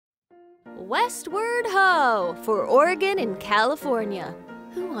Westward ho! For Oregon and California.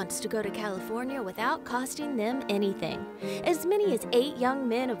 Who wants to go to California without costing them anything? As many as 8 young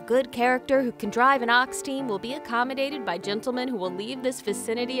men of good character who can drive an ox team will be accommodated by gentlemen who will leave this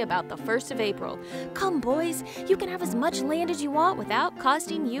vicinity about the 1st of April. Come, boys, you can have as much land as you want without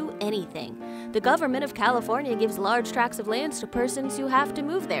costing you anything. The government of California gives large tracts of lands to persons who have to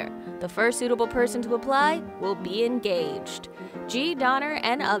move there. The first suitable person to apply will be engaged. G. Donner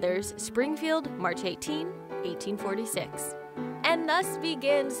and others, Springfield, March 18, 1846. And thus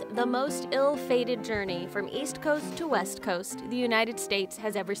begins the most ill-fated journey from East Coast to West Coast the United States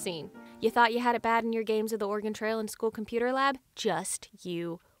has ever seen. You thought you had it bad in your games of the Oregon Trail and school computer lab? Just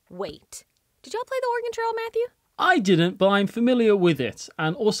you wait. Did y'all play the Oregon Trail, Matthew? I didn't, but I'm familiar with it.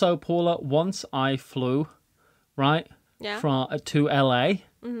 And also, Paula, once I flew, right, to LA.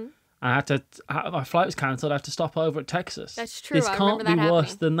 Mm-hmm. My flight was cancelled. I had to stop over at Texas. That's true. This can't be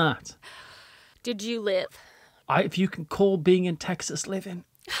worse than that. Did you live? If you can call being in Texas living.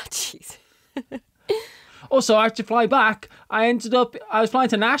 Oh, jeez. Also, I had to fly back. I was flying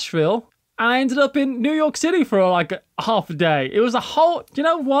to Nashville, and I ended up in New York City for like half a day. It was a whole, you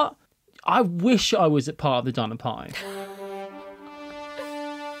know what? I wish I was a part of the Donner Party.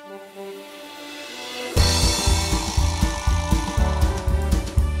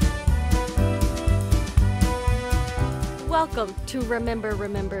 Welcome to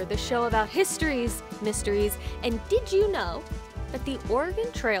Remember, the show about histories, mysteries, and did you know that the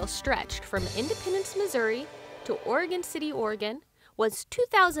Oregon Trail stretched from Independence, Missouri to Oregon City, Oregon, was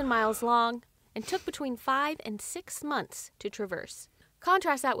 2,000 miles long and took between 5 and 6 months to traverse.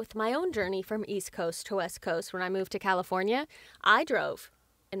 Contrast that with my own journey from East Coast to West Coast when I moved to California. I drove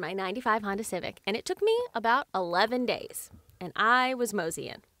in my 95 Honda Civic, and it took me about 11 days, and I was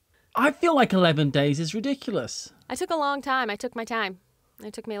moseying. I feel like 11 days is ridiculous. I took a long time. I took my time.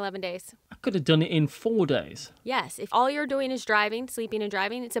 It took me 11 days. I could have done it in 4 days. Yes, if all you're doing is driving, sleeping and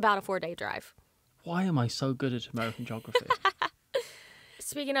driving, it's about a 4-day drive. Why am I so good at American geography?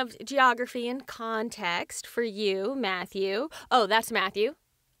 Speaking of geography and context for you, Matthew. Oh, that's Matthew.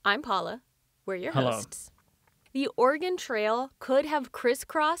 I'm Paula. We're your hosts. The Oregon Trail could have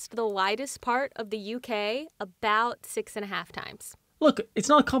crisscrossed the widest part of the UK about 6.5 times. Look, it's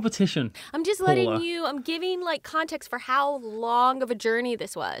not a competition. I'm just letting you, I'm giving like context for how long of a journey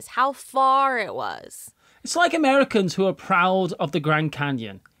this was, how far it was. It's like Americans who are proud of the Grand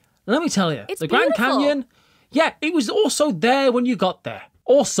Canyon. Let me tell you, it's the beautiful. Grand Canyon, yeah, it was also there when you got there.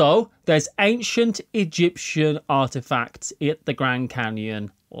 Also, there's ancient Egyptian artifacts at the Grand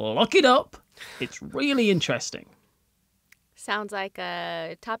Canyon. Look it up. It's really interesting. Sounds like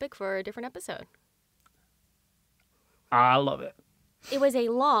a topic for a different episode. I love it. It was a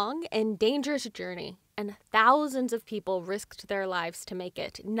long and dangerous journey, and thousands of people risked their lives to make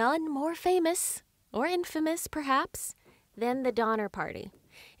it. None more famous, or infamous perhaps, than the Donner Party.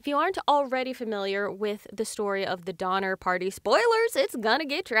 If you aren't already familiar with the story of the Donner Party, spoilers, it's gonna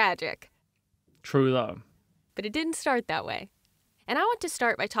get tragic. True though. But it didn't start that way. And I want to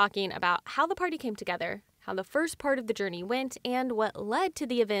start by talking about how the party came together, how the first part of the journey went, and what led to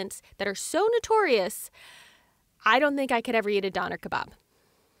the events that are so notorious I don't think I could ever eat a doner kebab.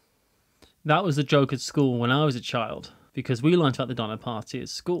 That was the joke at school when I was a child, because we learned about the Donner Party at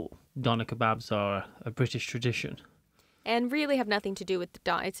school. Doner kebabs are a British tradition. And really have nothing to do with the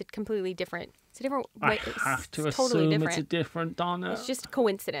doner. It's a completely different... It's a different way. I have to totally assume different. It's a different doner. It's just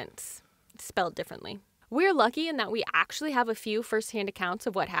coincidence. It's spelled differently. We're lucky in that we actually have a few first-hand accounts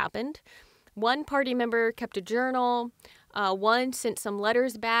of what happened. One party member kept a journal. One sent some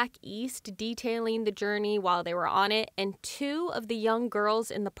letters back east detailing the journey while they were on it, and 2 of the young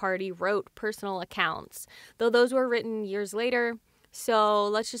girls in the party wrote personal accounts, though those were written years later. So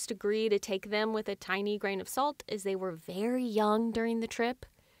let's just agree to take them with a tiny grain of salt, as they were very young during the trip,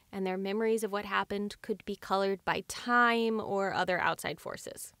 and their memories of what happened could be colored by time or other outside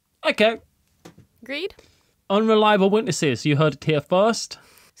forces. Okay. Agreed? Unreliable witnesses. You heard it here first.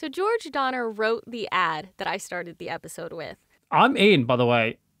 So George Donner wrote the ad that I started the episode with. I'm in, by the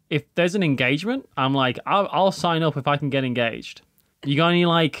way. If there's an engagement, I'm like, I'll sign up if I can get engaged. You got any,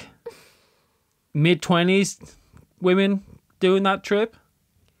 like, mid-20s women doing that trip?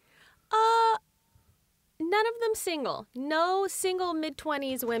 None of them single. No single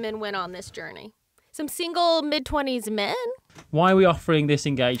mid-20s women went on this journey. Some single mid-20s men. Why are we offering this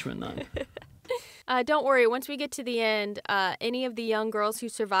engagement, then? Don't worry, once we get to the end, any of the young girls who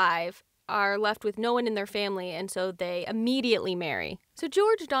survive are left with no one in their family, and so they immediately marry. So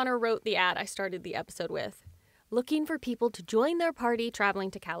George Donner wrote the ad I started the episode with, looking for people to join their party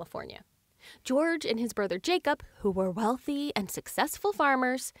traveling to California. George and his brother Jacob, who were wealthy and successful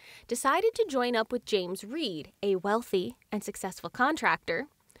farmers, decided to join up with James Reed, a wealthy and successful contractor,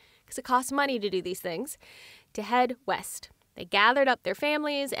 because it costs money to do these things, to head west. They gathered up their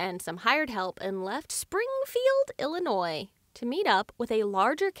families and some hired help and left Springfield, Illinois, to meet up with a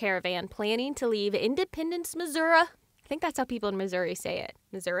larger caravan planning to leave Independence, Missouri. I think that's how people in Missouri say it.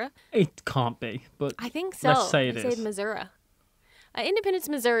 Missouri? It can't be, but I think so. let's say it they is. say Missouri. Independence,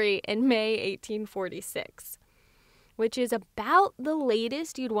 Missouri in May 1846, which is about the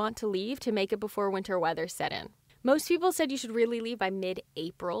latest you'd want to leave to make it before winter weather set in. Most people said you should really leave by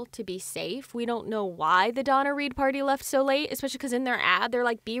mid-April to be safe. We don't know why the Donna Reed party left so late, especially because in their ad, they're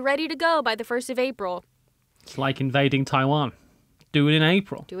like, be ready to go by the 1st of April. It's like invading Taiwan. Do it in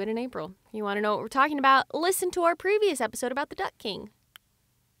April. Do it in April. You want to know what we're talking about? Listen to our previous episode about the Duck King.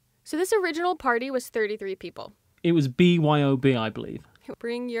 So this original party was 33 people. It was BYOB, I believe.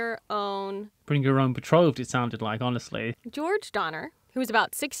 Bring your own. Bring your own betrothed, it sounded like, honestly. George Donner, who was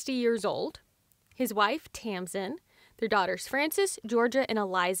about 60 years old, his wife, Tamsin, their daughters, Frances, Georgia, and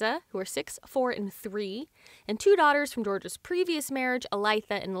Eliza, who are 6, 4, and 3, and 2 daughters from George's previous marriage,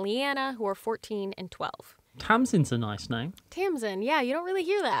 Eliza and Leanna, who are 14 and 12. Tamsin's a nice name. Tamsin, yeah, you don't really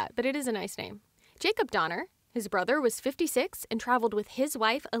hear that, but it is a nice name. Jacob Donner, his brother, was 56 and traveled with his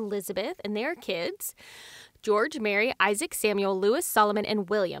wife, Elizabeth, and their kids, George, Mary, Isaac, Samuel, Louis, Solomon, and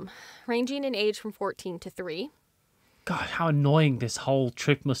William, ranging in age from 14 to 3. God, how annoying this whole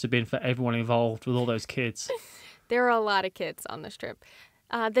trip must have been for everyone involved with all those kids. There are a lot of kids on this trip.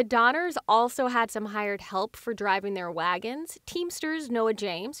 The Donners also had some hired help for driving their wagons. Teamsters Noah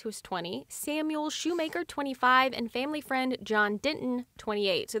James, who was 20, Samuel Shoemaker, 25, and family friend John Denton,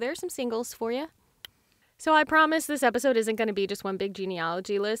 28. So there's some singles for you. So I promise this episode isn't going to be just one big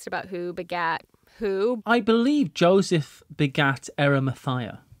genealogy list about who begat who. I believe Joseph begat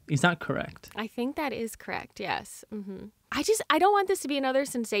Arimathea. Is that correct? I think that is correct, yes. I don't want this to be another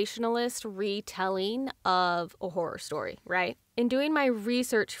sensationalist retelling of a horror story, right? In doing my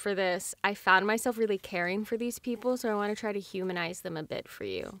research for this, I found myself really caring for these people, so I want to try to humanize them a bit for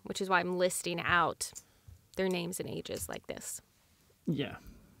you, which is why I'm listing out their names and ages like this. Yeah.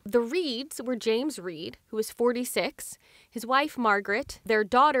 The Reeds were James Reed, who was 46, his wife Margaret, their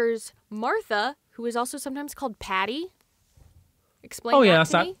daughters Martha, who is also sometimes called Patty. Explain that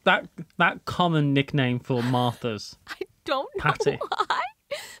to me. that common nickname for Marthas. I don't know Patty. why.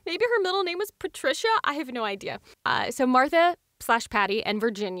 Maybe her middle name was Patricia. I have no idea. So Martha/Patty and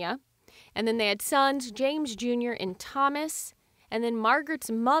Virginia. And then they had sons, James Jr. and Thomas. And then Margaret's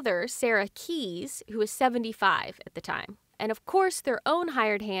mother, Sarah Keyes, who was 75 at the time. And of course, their own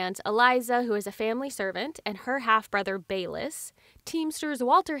hired hands, Eliza, who is a family servant, and her half-brother, Bayless. Teamsters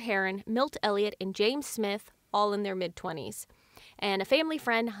Walter Heron, Milt Elliott, and James Smith, all in their mid-20s. And a family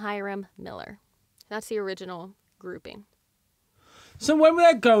friend, Hiram Miller. That's the original grouping. So when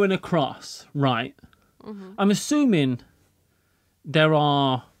they're going across, right, I'm assuming there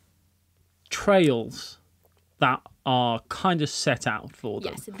are trails that are kind of set out for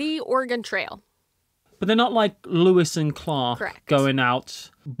them. Yes, the Oregon Trail. But they're not like Lewis and Clark Correct. going out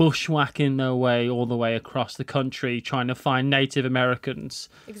bushwhacking their way all the way across the country trying to find Native Americans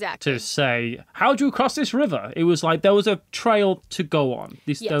Exactly. to say, how do you cross this river? It was like there was a trail to go on.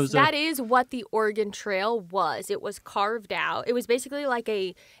 That is what the Oregon Trail was. It was carved out. It was basically like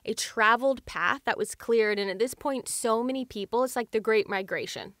a traveled path that was cleared. And at this point, so many people, it's like the Great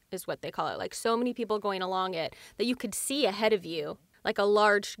Migration is what they call it. Like so many people going along it that you could see ahead of you. Like a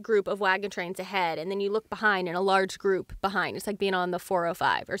large group of wagon trains ahead, and then you look behind and a large group behind. It's like being on the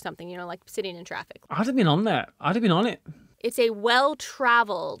 405 or something, you know, like sitting in traffic. I'd have been on there. I'd have been on it. It's a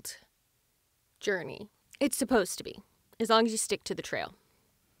well-traveled journey. It's supposed to be, as long as you stick to the trail.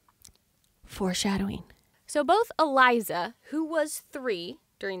 Foreshadowing. So both Eliza, who was 3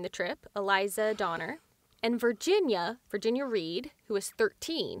 during the trip, Eliza Donner, and Virginia Reed, who was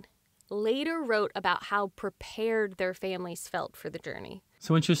 13, later wrote about how prepared their families felt for the journey.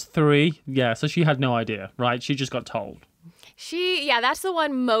 So when she was 3, so she had no idea, right? She just got told. That's the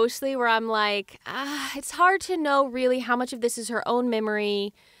one mostly where I'm like, it's hard to know really how much of this is her own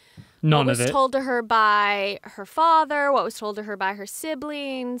memory. None of it. What was told to her by her father, what was told to her by her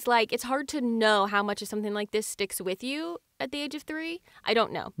siblings. Like, it's hard to know how much of something like this sticks with you at the age of 3. I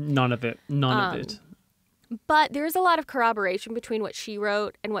don't know. None of it. None of it. But there's a lot of corroboration between what she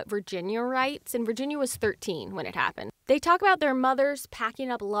wrote and what Virginia writes, and Virginia was 13 when it happened. They talk about their mothers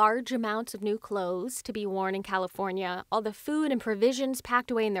packing up large amounts of new clothes to be worn in California, all the food and provisions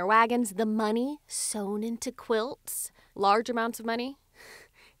packed away in their wagons, the money sewn into quilts, large amounts of money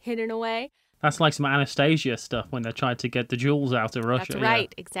hidden away. That's like some Anastasia stuff when they tried to get the jewels out of Russia. That's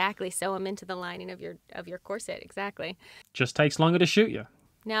right, exactly. Sew them into the lining of your corset, exactly. Just takes longer to shoot you.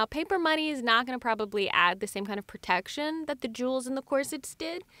 Now, paper money is not going to probably add the same kind of protection that the jewels in the corsets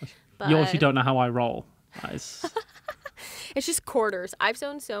did. But... You obviously don't know how I roll. It's just quarters. I've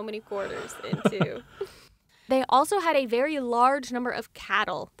sewn so many quarters into. They also had a very large number of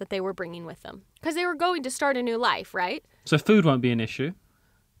cattle that they were bringing with them because they were going to start a new life, right? So food won't be an issue.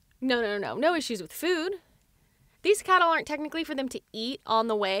 No issues with food. These cattle aren't technically for them to eat on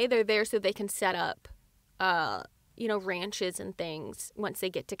the way. They're there so they can set up, ranches and things once they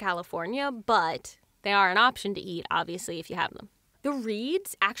get to California, but they are an option to eat, obviously, if you have them. The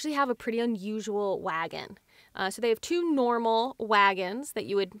Reeds actually have a pretty unusual wagon. So they have two normal wagons that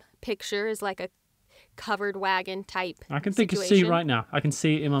you would picture as like a covered wagon type I can situation. see right now. I can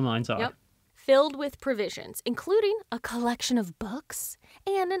see it in my mind's eye. Yep. Filled with provisions, including a collection of books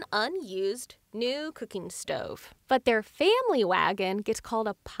and an unused new cooking stove. But their family wagon gets called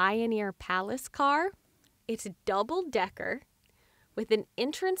a Pioneer Palace car. It's double-decker with an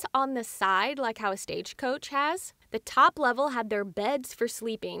entrance on the side like how a stagecoach has. The top level had their beds for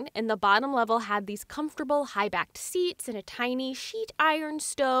sleeping, and the bottom level had these comfortable high-backed seats and a tiny sheet iron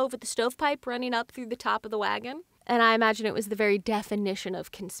stove with the stovepipe running up through the top of the wagon. And I imagine it was the very definition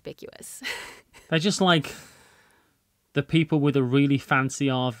of conspicuous. They're just like the people with a really fancy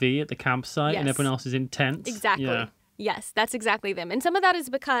RV at the campsite and everyone else is in tents. Exactly. Yeah. Yes, that's exactly them. And some of that is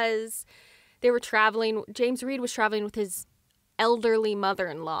because they were traveling. James Reed was traveling with his elderly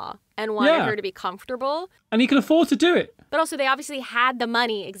mother-in-law and wanted her to be comfortable. And he could afford to do it. But also they obviously had the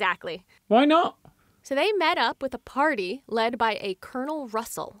money, exactly. Why not? So they met up with a party led by a Colonel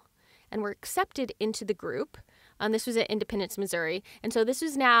Russell and were accepted into the group. This was at Independence, Missouri. And so this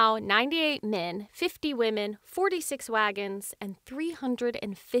was now 98 men, 50 women, 46 wagons, and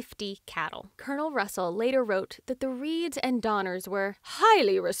 350 cattle. Colonel Russell later wrote that the Reeds and Donners were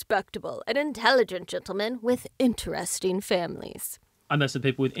highly respectable and intelligent gentlemen with interesting families. I know some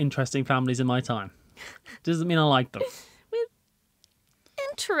people with interesting families in my time. Doesn't mean I like them. With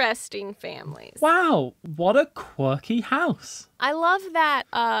interesting families. Wow, what a quirky house. I love that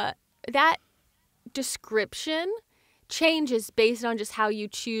that description changes based on just how you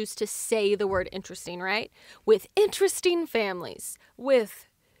choose to say the word interesting, right? With interesting families. With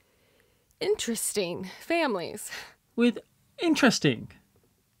interesting families. With interesting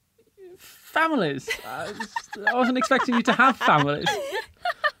families. I wasn't expecting you to have families.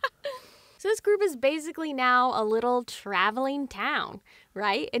 So this group is basically now a little traveling town,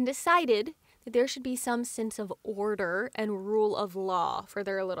 right? And decided that there should be some sense of order and rule of law for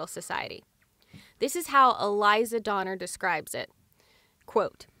their little society. This is how Eliza Donner describes it.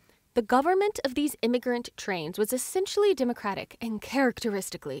 Quote, "The government of these immigrant trains was essentially democratic and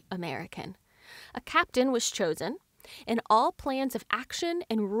characteristically American. A captain was chosen, and all plans of action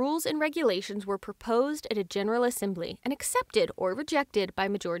and rules and regulations were proposed at a General Assembly and accepted or rejected by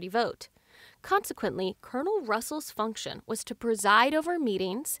majority vote. Consequently, Colonel Russell's function was to preside over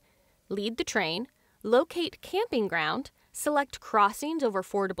meetings, lead the train, locate camping ground, select crossings over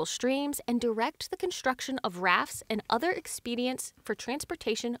fordable streams, and direct the construction of rafts and other expedients for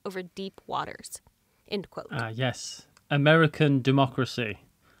transportation over deep waters." End quote. Yes. American democracy,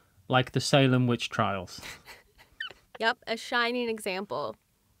 like the Salem witch trials. Yep, a shining example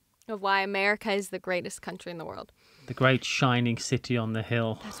of why America is the greatest country in the world. The great shining city on the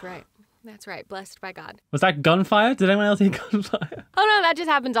hill. That's right. That's right. Blessed by God. Was that gunfire? Did anyone else hear gunfire? Oh, no, that just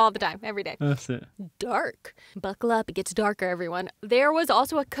happens all the time, every day. That's it. Dark. Buckle up. It gets darker, everyone. There was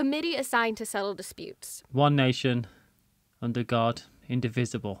also a committee assigned to settle disputes. One nation, under God,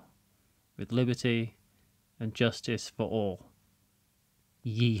 indivisible, with liberty and justice for all.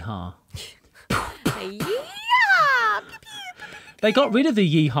 Yeehaw. Yeehaw! They got rid of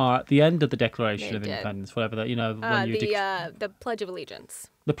the yeehaw at the end of the Declaration of did. Independence, whatever that, when you... The Pledge of Allegiance.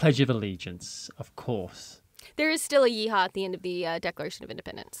 The Pledge of Allegiance, of course. There is still a yeehaw at the end of the Declaration of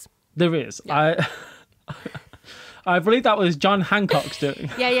Independence. There is. Yeah. I believe that was John Hancock's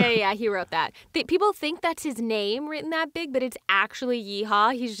doing. Yeah, he wrote that. People think that's his name written that big, but it's actually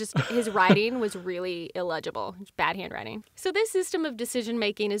yeehaw. His writing was really illegible. It's bad handwriting. So this system of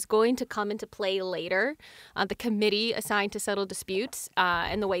decision-making is going to come into play later. The committee assigned to settle disputes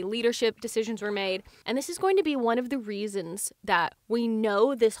and the way leadership decisions were made. And this is going to be one of the reasons that we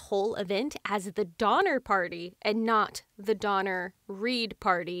know this whole event as the Donner Party and not the Donner-Reed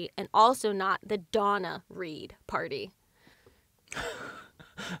Party, and also not the Donna-Reed Party.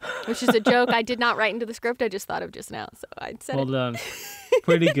 Which is a joke I did not write into the script. I just thought of just now, so I said Well done.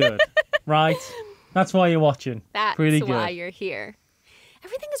 Pretty good. Right? That's why you're watching. That's Pretty good. why you're here.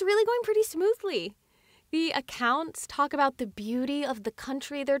 everything is really going pretty smoothly. The accounts talk about the beauty of the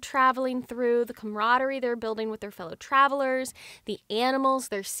country they're traveling through, the camaraderie they're building with their fellow travelers, the animals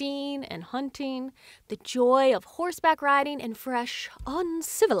they're seeing and hunting, the joy of horseback riding and fresh,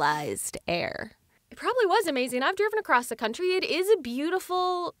 uncivilized air. It probably was amazing. I've driven across the country. It's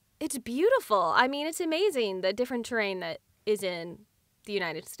beautiful. I mean, it's amazing, the different terrain that is in the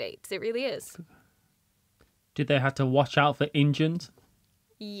United States. It really is. Did they have to watch out for Indians?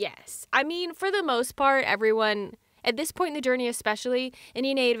 Yes. I mean, for the most part, everyone, at this point in the journey especially,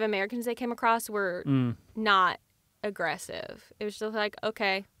 any Native Americans they came across were not aggressive. It was just like,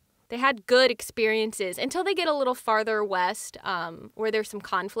 okay. They had good experiences until they get a little farther west where there's some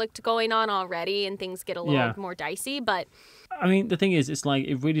conflict going on already and things get a little more dicey. But I mean, the thing is, it's like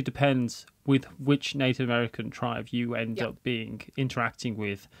it really depends with which Native American tribe you end up interacting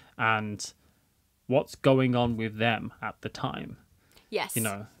with and what's going on with them at the time. Yes. You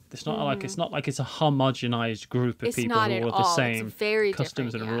know, it's not like it's a homogenized group of people who are the same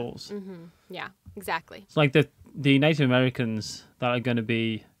customs and rules. Mm-hmm. Yeah, exactly. It's like the Native Americans that are going to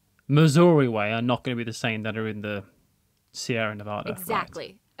be Missouri way are not going to be the same that are in the Sierra Nevada.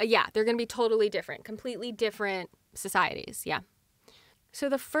 Exactly. Right? Yeah, they're going to be totally different, completely different societies. Yeah. So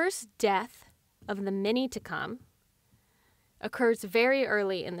the first death of the many to come occurs very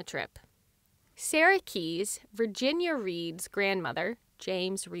early in the trip. Sarah Keyes, Virginia Reed's grandmother,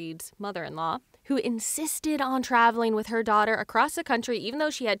 James Reed's mother-in-law, who insisted on traveling with her daughter across the country, even though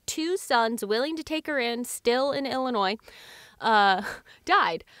she had 2 sons willing to take her in, still in Illinois,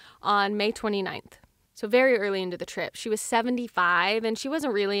 died on May 29th. So very early into the trip. She was 75, and she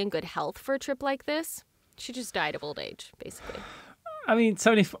wasn't really in good health for a trip like this. She just died of old age, basically. I mean,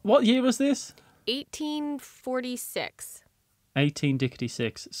 what year was this? 1846.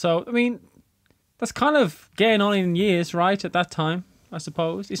 1866. So, I mean, that's kind of getting on in years, right, at that time, I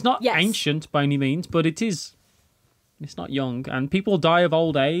suppose. It's not ancient by any means, but it's not young. And people die of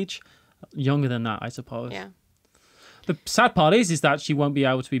old age younger than that, I suppose. Yeah. The sad part is that she won't be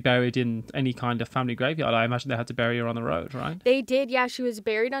able to be buried in any kind of family graveyard. I imagine they had to bury her on the road, right? They did, yeah. She was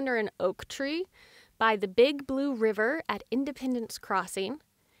buried under an oak tree by the Big Blue River at Independence Crossing,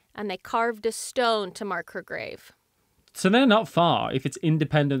 and they carved a stone to mark her grave. So they're not far if it's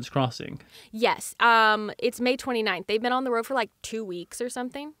Independence Crossing. Yes. It's May 29th. They've been on the road for like 2 weeks or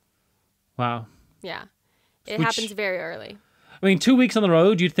something. Wow. Yeah. It happens very early. I mean, 2 weeks on the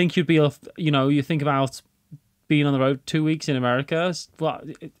road, you'd think you'd be, you think about being on the road 2 weeks in America. Well,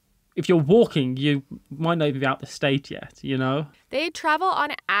 if you're walking, you might not even be out the state yet, you know? They travel on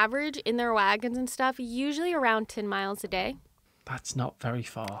average in their wagons and stuff, usually around 10 miles a day. That's not very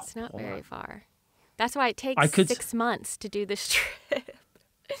far. It's not very far. That's why it takes 6 months to do this trip.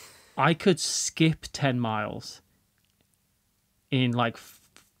 I could skip 10 miles in like 4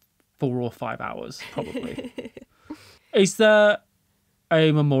 or 5 hours, probably. Is there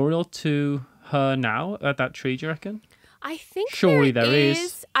a memorial to her now at that tree, do you reckon? I think surely there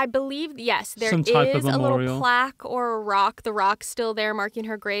is. I believe, yes, there some type is of a memorial. little plaque or a rock. The rock's still there marking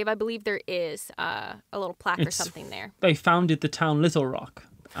her grave. I believe there is a little plaque or something there. They founded the town Little Rock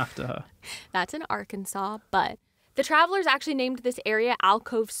after her. That's in Arkansas, but the travelers actually named this area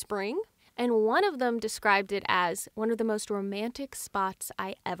Alcove Spring, and one of them described it as one of the most romantic spots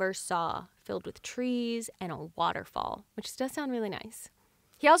I ever saw, filled with trees and a waterfall, which does sound really nice.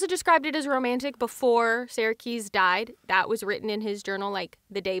 He also described it as romantic before Sarah Keyes died. That was written in his journal like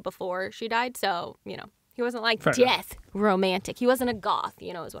the day before she died. So, he wasn't like death romantic. He wasn't a goth,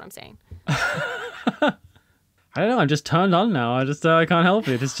 is what I'm saying. I don't know. I'm just turned on now. I can't help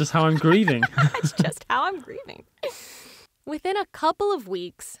it. It's just how I'm grieving. It's just how I'm grieving. Within a couple of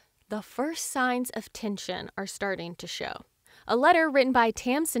weeks, the first signs of tension are starting to show. A letter written by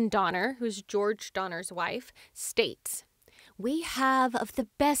Tamsin Donner, who's George Donner's wife, states, "We have of the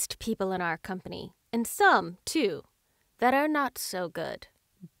best people in our company, and some, too, that are not so good.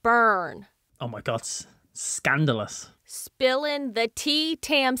 Burn." Oh my God, scandalous. Spilling the tea,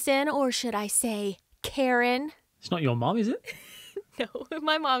 Tamsin, or should I say, Karen. It's not your mom, is it? No,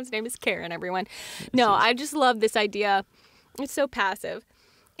 my mom's name is Karen, everyone. No, I just love this idea. It's so passive.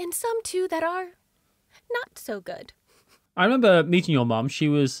 And some, too, that are not so good. I remember meeting your mom. She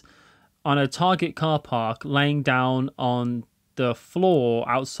was on a Target car park laying down on the floor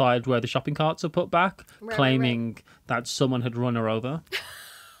outside where the shopping carts are put back, claiming that someone had run her over.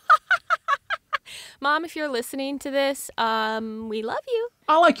 Mom, if you're listening to this, we love you.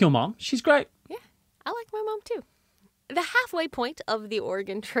 I like your mom. She's great. Yeah, I like my mom too. The halfway point of the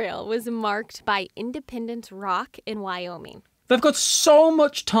Oregon Trail was marked by Independence Rock in Wyoming. They've got so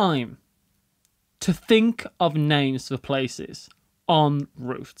much time to think of names for places en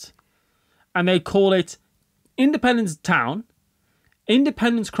route. And they call it Independence Town,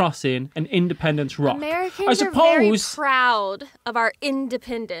 Independence Crossing, and Independence Rock. Americans are very proud of our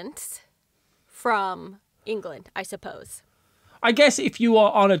independence from England, I suppose. I guess if you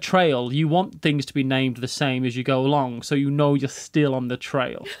are on a trail, you want things to be named the same as you go along, so you know you're still on the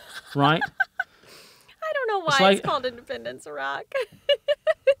trail, right? I don't know why it's called Independence Rock.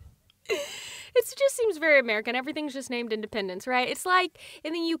 It just seems very American. Everything's just named Independence, right? It's like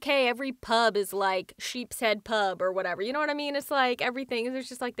in the UK, every pub is like Sheepshead Pub or whatever. You know what I mean? It's like everything. There's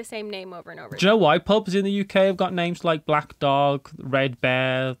just like the same name over and over. Do you know why pubs in the UK have got names like Black Dog, Red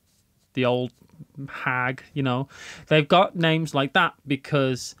Bear, the Old Hag, you know? They've got names like that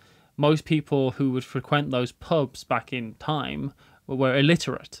because most people who would frequent those pubs back in time were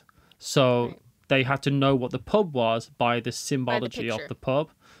illiterate. So they had to know what the pub was by the symbology of the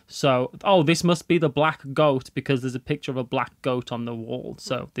pub. So, this must be the Black Goat because there's a picture of a black goat on the wall.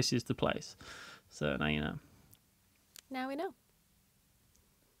 So this is the place. So now you know. Now we know.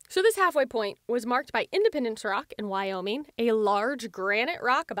 So this halfway point was marked by Independence Rock in Wyoming, a large granite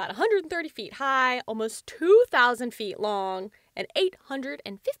rock about 130 feet high, almost 2,000 feet long, and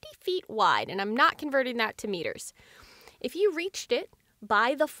 850 feet wide. And I'm not converting that to meters. If you reached it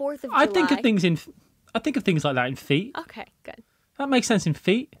by the 4th of July... I think of things like that in feet. Okay, good. That makes sense in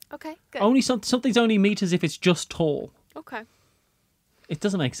feet. Okay, good. Only something's only meters if it's just tall. Okay. It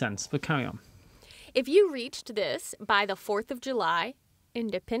doesn't make sense, but carry on. If you reached this by the 4th of July,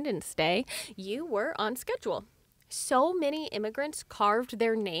 Independence Day, you were on schedule. So many immigrants carved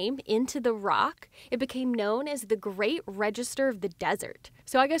their name into the rock, it became known as the Great Register of the Desert.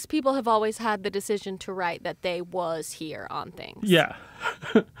 So I guess people have always had the decision to write that they was here on things. Yeah.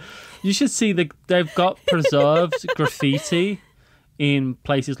 You should see they've got preserved graffiti in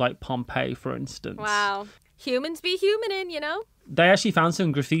places like Pompeii, for instance. Wow. Humans be humanin', you know? They actually found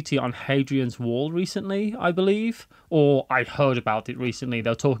some graffiti on Hadrian's Wall recently, I believe. Or I heard about it recently. They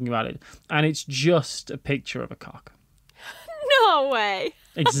were talking about it. And it's just a picture of a cock. No way.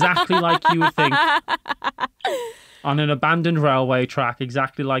 Exactly like you would think. On an abandoned railway track,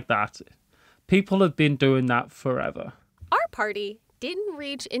 exactly like that. People have been doing that forever. Our party didn't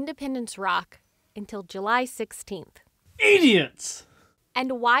reach Independence Rock until July 16th. Idiots!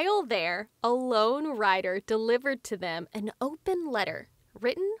 And while there, a lone rider delivered to them an open letter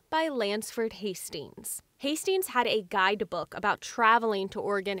written by Lansford Hastings. Hastings had a guidebook about traveling to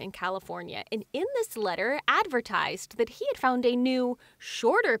Oregon and California, and in this letter advertised that he had found a new,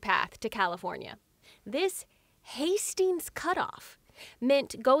 shorter path to California. This Hastings cutoff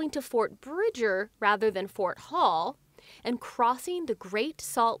meant going to Fort Bridger rather than Fort Hall and crossing the Great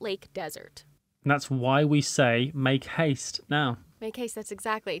Salt Lake Desert. And that's why we say make haste now. Make haste, that's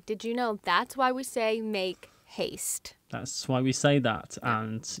exactly. Did you know that's why we say make haste? That's why we say that.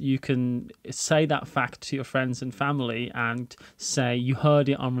 And you can say that fact to your friends and family and say, you heard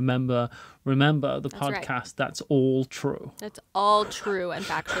it on Remember the that's podcast. Right. That's all true. That's all true and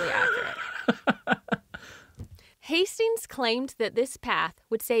factually accurate. Hastings claimed that this path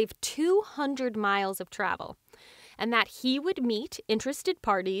would save 200 miles of travel and that he would meet interested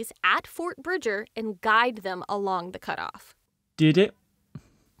parties at Fort Bridger and guide them along the cutoff. Did it?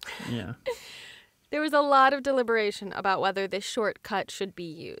 Yeah. There was a lot of deliberation about whether this shortcut should be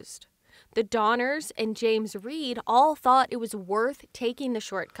used. The Donners and James Reed all thought it was worth taking the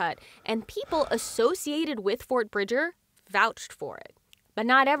shortcut, and people associated with Fort Bridger vouched for it. But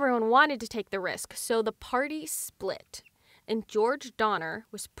not everyone wanted to take the risk, so the party split, and George Donner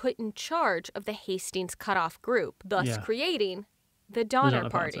was put in charge of the Hastings cutoff group, thus creating the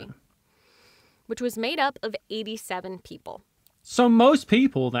Donner Party, which was made up of 87 people. So most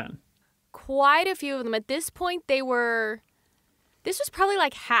people then? Quite a few of them. At this point, this was probably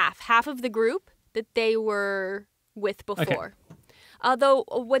like half of the group that they were with before. Okay. Although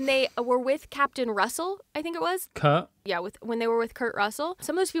when they were with Captain Russell, I think it was. Kurt? Yeah, when they were with Kurt Russell,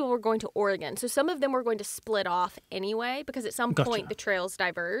 some of those people were going to Oregon. So some of them were going to split off anyway, because at some point the trails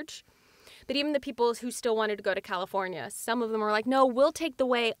diverge. But even the people who still wanted to go to California, some of them were like, no, we'll take the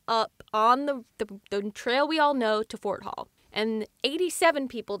way up on the trail we all know to Fort Hall. And 87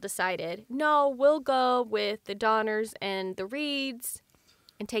 people decided, no, we'll go with the Donners and the Reeds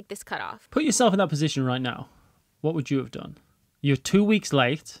and take this cutoff. Put yourself in that position right now. What would you have done? You're 2 weeks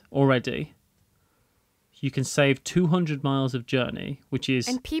late already. You can save 200 miles of journey, which is...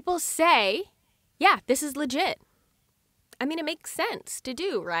 And people say, yeah, this is legit. I mean, it makes sense to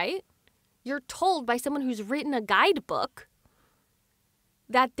do, right? You're told by someone who's written a guidebook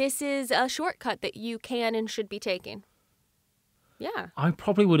that this is a shortcut that you can and should be taking. Yeah. I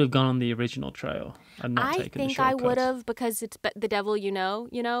probably would have gone on the original trail and not I taken the think I shortcut. would have because it's the devil you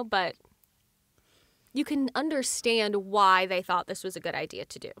know, but you can understand why they thought this was a good idea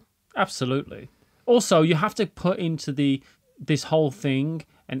to do. Absolutely. Also, you have to put into this whole thing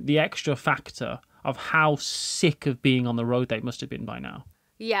and the extra factor of how sick of being on the road they must have been by now.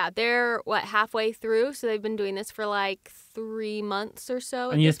 Yeah, they're, halfway through? So they've been doing this for like 3 months or so.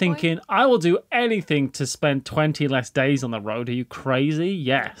 And you're thinking, I will do anything to spend 20 less days on the road. Are you crazy?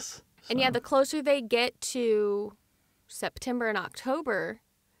 Yes. And yeah, the closer they get to September and October,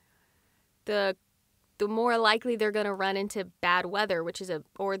 the more likely they're going to run into bad weather,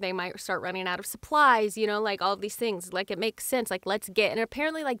 or they might start running out of supplies, like all of these things. Like, it makes sense. Like, and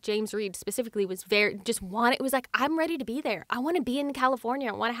apparently, like, James Reed specifically was I'm ready to be there. I want to be in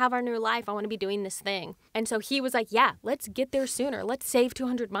California. I want to have our new life. I want to be doing this thing. And so he was like, yeah, let's get there sooner. Let's save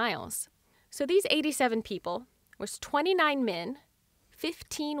 200 miles. So these 87 people was 29 men,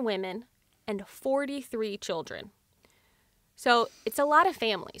 15 women, and 43 children. So it's a lot of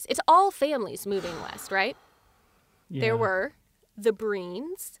families. It's all families moving west, right? Yeah. There were the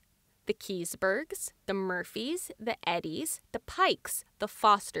Breens, the Keysburgs, the Murphys, the Eddies, the Pikes, the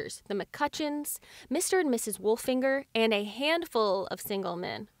Fosters, the McCutcheons, Mr. and Mrs. Wolfinger, and a handful of single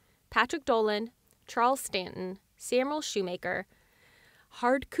men. Patrick Dolan, Charles Stanton, Samuel Shoemaker,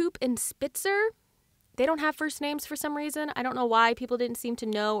 Hardcoop and Spitzer. They don't have first names for some reason. I don't know why people didn't seem to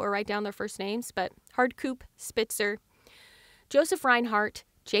know or write down their first names, but Hardcoop, Spitzer, Joseph Reinhardt,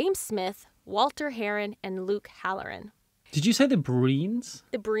 James Smith, Walter Heron, and Luke Halloran. Did you say the Breens?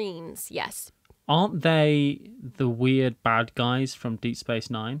 The Breens, yes. Aren't they the weird bad guys from Deep Space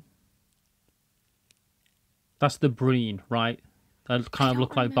Nine? That's the Breen, right? They kind of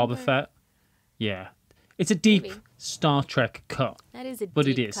look like Boba Fett. Yeah. It's a deep Star Trek cut. That is a but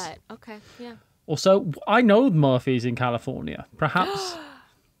deep it is. cut. Okay, yeah. Also, I know Murphys in California. Perhaps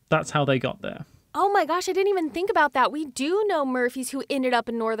that's how they got there. Oh my gosh, I didn't even think about that. We do know Murphys who ended up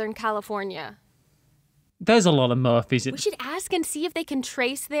in Northern California. There's a lot of Murphys. We should ask and see if they can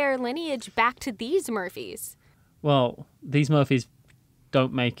trace their lineage back to these Murphys. Well, these Murphys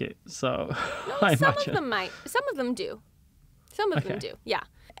don't make it, so No, I some imagine. of them might. Some of them do. Some of them do, yeah.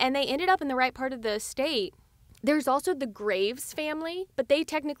 And they ended up in the right part of the state. There's also the Graves family, but they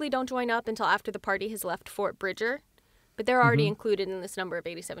technically don't join up until after the party has left Fort Bridger. But they're already included in this number of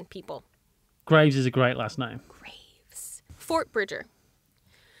 87 people. Graves is a great last name. Graves. Fort Bridger.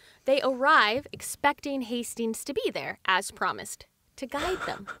 They arrive expecting Hastings to be there, as promised, to guide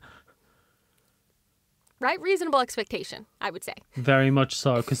them. Right? Reasonable expectation, I would say. Very much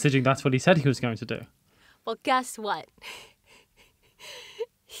so, considering that's what he said he was going to do. Well, guess what?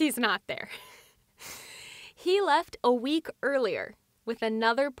 He's not there. He left a week earlier with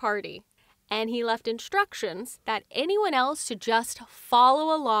another party, and he left instructions that anyone else should just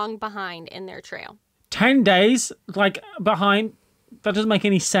follow along behind in their trail. 10 days, behind? That doesn't make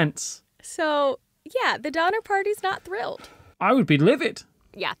any sense. So, yeah, the Donner Party's not thrilled. I would be livid.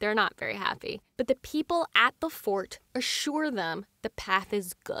 Yeah, they're not very happy. But the people at the fort assure them the path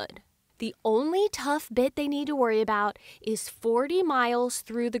is good. The only tough bit they need to worry about is 40 miles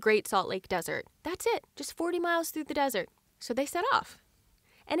through the Great Salt Lake Desert. That's it, just 40 miles through the desert. So they set off.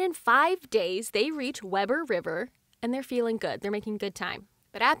 And in 5 days, they reach Weber River, and they're feeling good. They're making good time.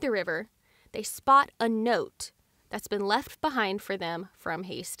 But at the river, they spot a note that's been left behind for them from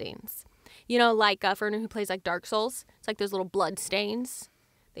Hastings. You know, like for anyone who plays like Dark Souls, it's like those little blood stains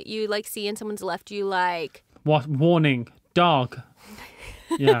that you see and someone's left you What? Warning. Dog.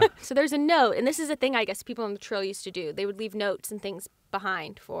 Yeah. So there's a note, and this is a thing I guess people on the trail used to do. They would leave notes and things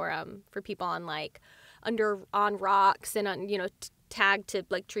behind for people on on rocks and on tagged to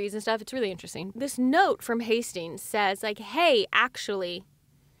trees and stuff. It's really interesting. This note from Hastings says hey, actually,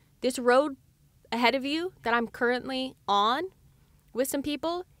 this road ahead of you that I'm currently on with some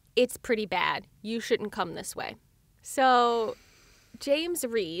people, it's pretty bad. You shouldn't come this way. So James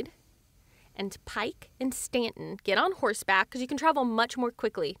Reed and Pike and Stanton get on horseback because you can travel much more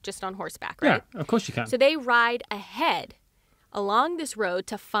quickly just on horseback, right? Yeah, of course you can. So they ride ahead along this road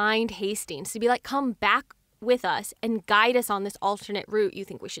to find Hastings, to be come back with us and guide us on this alternate route you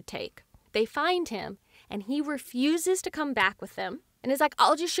think we should take. They find him, and he refuses to come back with them and is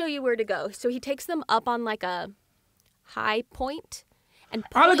I'll just show you where to go. So he takes them up on a high point and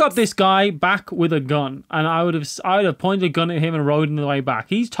I'd have got this guy back with a gun, and I would have pointed a gun at him and rode him the way back.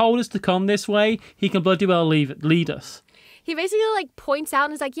 He's told us to come this way. He can bloody well lead us. He basically points out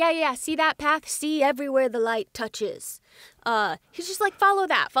and is yeah, see that path? See everywhere the light touches. He's just follow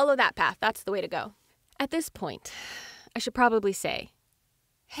that path. That's the way to go. At this point, I should probably say,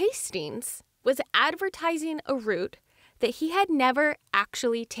 Hastings was advertising a route that he had never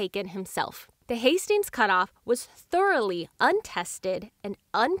actually taken himself. The Hastings cutoff was thoroughly untested and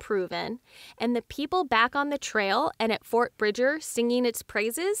unproven, and the people back on the trail and at Fort Bridger singing its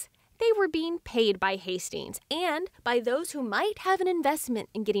praises, they were being paid by Hastings and by those who might have an investment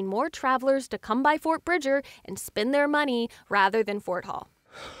in getting more travelers to come by Fort Bridger and spend their money rather than Fort Hall.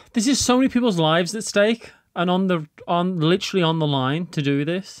 This is so many people's lives at stake and literally on the line to do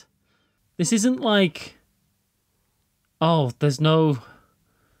this. This isn't like, oh, there's not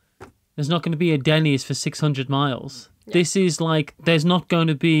going to be a Denny's for 600 miles. Yeah. This is like, there's not going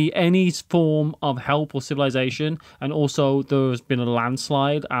to be any form of help or civilization. And also there's been a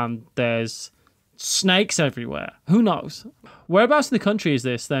landslide and there's snakes everywhere. Who knows? Whereabouts in the country is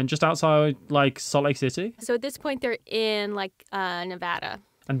this then? Just outside like Salt Lake City? So at this point they're in like Nevada.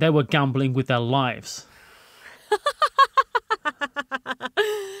 And they were gambling with their lives.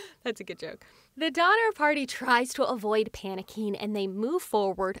 That's a good joke. The Donner Party tries to avoid panicking and they move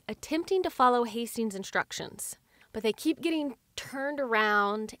forward, attempting to follow Hastings' instructions. But they keep getting turned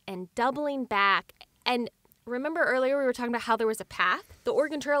around and doubling back. And remember earlier we were talking about how there was a path? The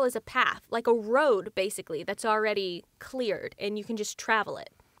Oregon Trail is a path, like a road basically, that's already cleared and you can just travel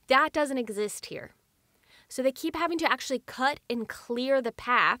it. That doesn't exist here. So they keep having to actually cut and clear the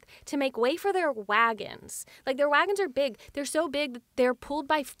path to make way for their wagons. Like their wagons are big. They're so big that they're pulled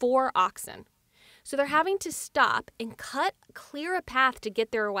by 4 oxen. So they're having to stop and clear a path to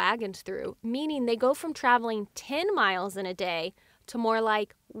get their wagons through, meaning they go from traveling 10 miles in a day to more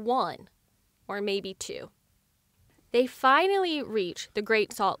like 1 or maybe 2. They finally reach the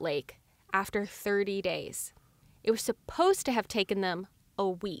Great Salt Lake after 30 days. It was supposed to have taken them a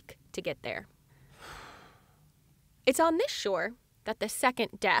week to get there. It's on this shore that the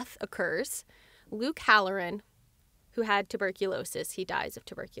second death occurs. Luke Halloran, who had tuberculosis, he dies of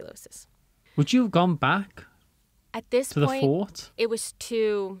tuberculosis. Would you have gone back at this to point, the fort? It was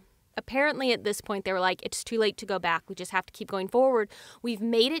apparently at this point they were like, it's too late to go back. We just have to keep going forward. We've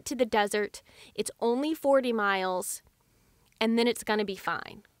made it to the desert. It's only 40 miles, and then it's going to be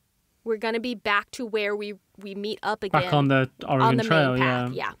fine. We're going to be back to where we meet up again. Back on the Oregon Trail, main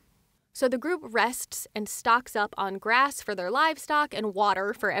path, yeah. So the group rests and stocks up on grass for their livestock and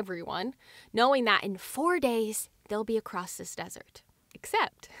water for everyone, knowing that in 4 days, they'll be across this desert.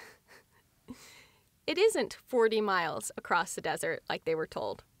 Except, it isn't 40 miles across the desert like they were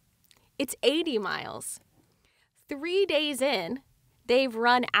told. It's 80 miles. 3 days in, they've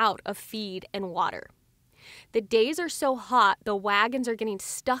run out of feed and water. The days are so hot, the wagons are getting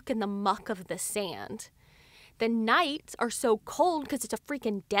stuck in the muck of the sand. The nights are so cold because it's a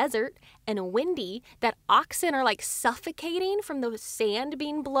freaking desert and windy that oxen are like suffocating from the sand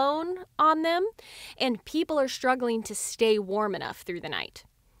being blown on them, and people are struggling to stay warm enough through the night.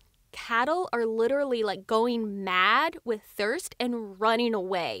 Cattle are literally like going mad with thirst and running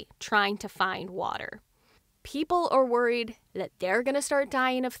away trying to find water. People are worried that they're going to start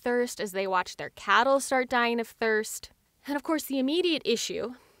dying of thirst as they watch their cattle start dying of thirst. And of course, the immediate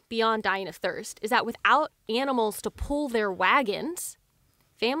issue beyond dying of thirst is that without animals to pull their wagons,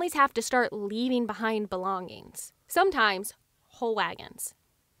 families have to start leaving behind belongings, sometimes whole wagons,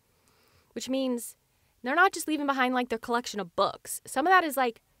 which means they're not just leaving behind like their collection of books. Some of that is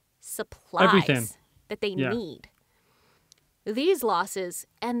like supplies everything that they need. These losses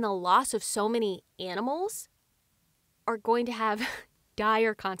and the loss of so many animals are going to have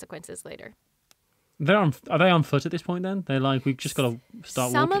dire consequences later. Are they on foot at this point then? They're like, we've just got to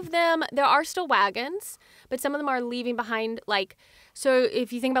start walking? Some of them, there are still wagons, but some of them are leaving behind, like, so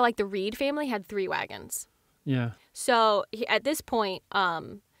if you think about, like, the Reed family had 3 wagons. Yeah. So at this point,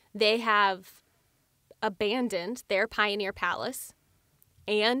 they have abandoned their Pioneer Palace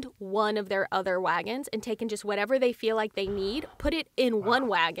and one of their other wagons and taken just whatever they feel like they need, put it in one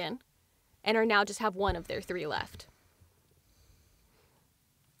wagon, and are now just have one of their 3 left.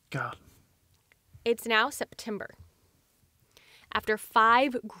 God. It's now September. After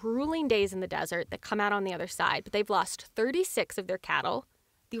 5 grueling days in the desert, they come out on the other side, but they've lost 36 of their cattle.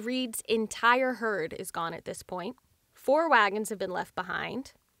 The Reed's entire herd is gone at this point. 4 wagons have been left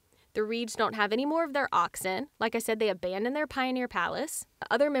behind. The Reeds don't have any more of their oxen. Like I said, they abandoned their Pioneer Palace.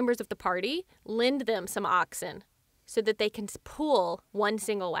 Other members of the party lend them some oxen so that they can pull one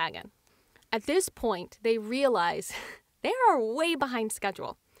single wagon. At this point, they realize they are way behind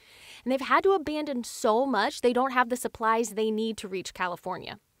schedule. And they've had to abandon so much, they don't have the supplies they need to reach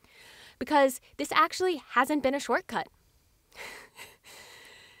California. Because this actually hasn't been a shortcut.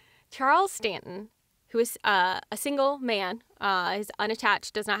 Charles Stanton, who is a single man, is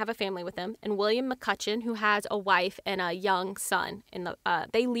unattached, does not have a family with him, and William McCutcheon, who has a wife and a young son.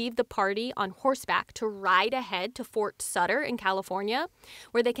 They leave the party on horseback to ride ahead to Fort Sutter in California,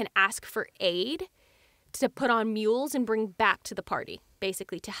 where they can ask for aid to put on mules and bring back to the party,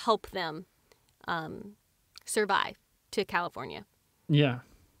 basically to help them survive to California. Yeah.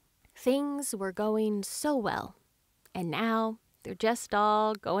 Things were going so well, and now they're just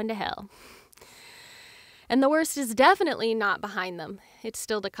all going to hell. And the worst is definitely not behind them. It's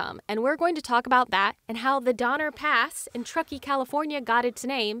still to come. And we're going to talk about that and how the Donner Pass in Truckee, California got its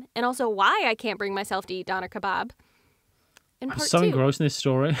name, and also why I can't bring myself to eat Donner kebab. I'm so engrossed in this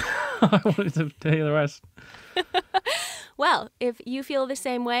story. I wanted to hear the rest. Well, if you feel the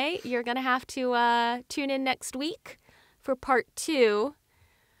same way, you're going to have to tune in next week for part 2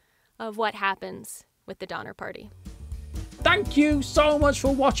 of what happens with the Donner Party. Thank you so much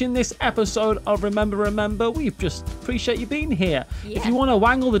for watching this episode of Remember. We just appreciate you being here. Yeah. If you want to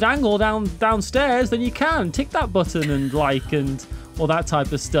wangle the dangle downstairs, then you can. Tick that button and like and all that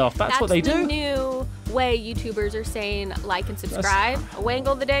type of stuff. That's what they do. That's the new way YouTubers are saying like and subscribe.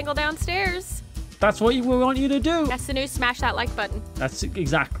 Wangle the dangle downstairs. That's what we want you to do. That's the new smash that like button. That's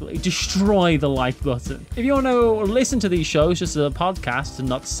exactly. Destroy the like button. If you want to listen to these shows just as a podcast and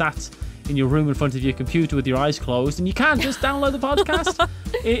not sat in your room in front of your computer with your eyes closed, and you can just download the podcast.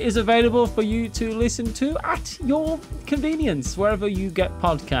 It is available for you to listen to at your convenience, wherever you get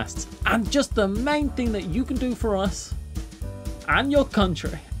podcasts. And just the main thing that you can do for us and your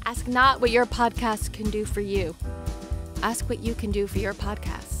country. Ask not what your podcast can do for you. Ask what you can do for your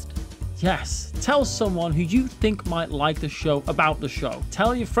podcast. Yes. Tell someone who you think might like the show about the show.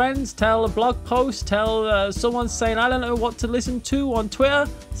 Tell your friends, tell a blog post, tell someone saying, I don't know what to listen to on Twitter.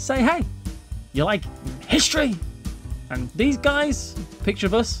 Say, hey, you like history? And these guys, picture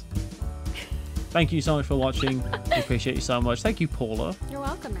of us. Thank you so much for watching. We appreciate you so much. Thank you, Paula. You're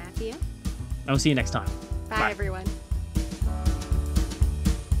welcome, Matthew. And we'll see you next time. Bye. Everyone.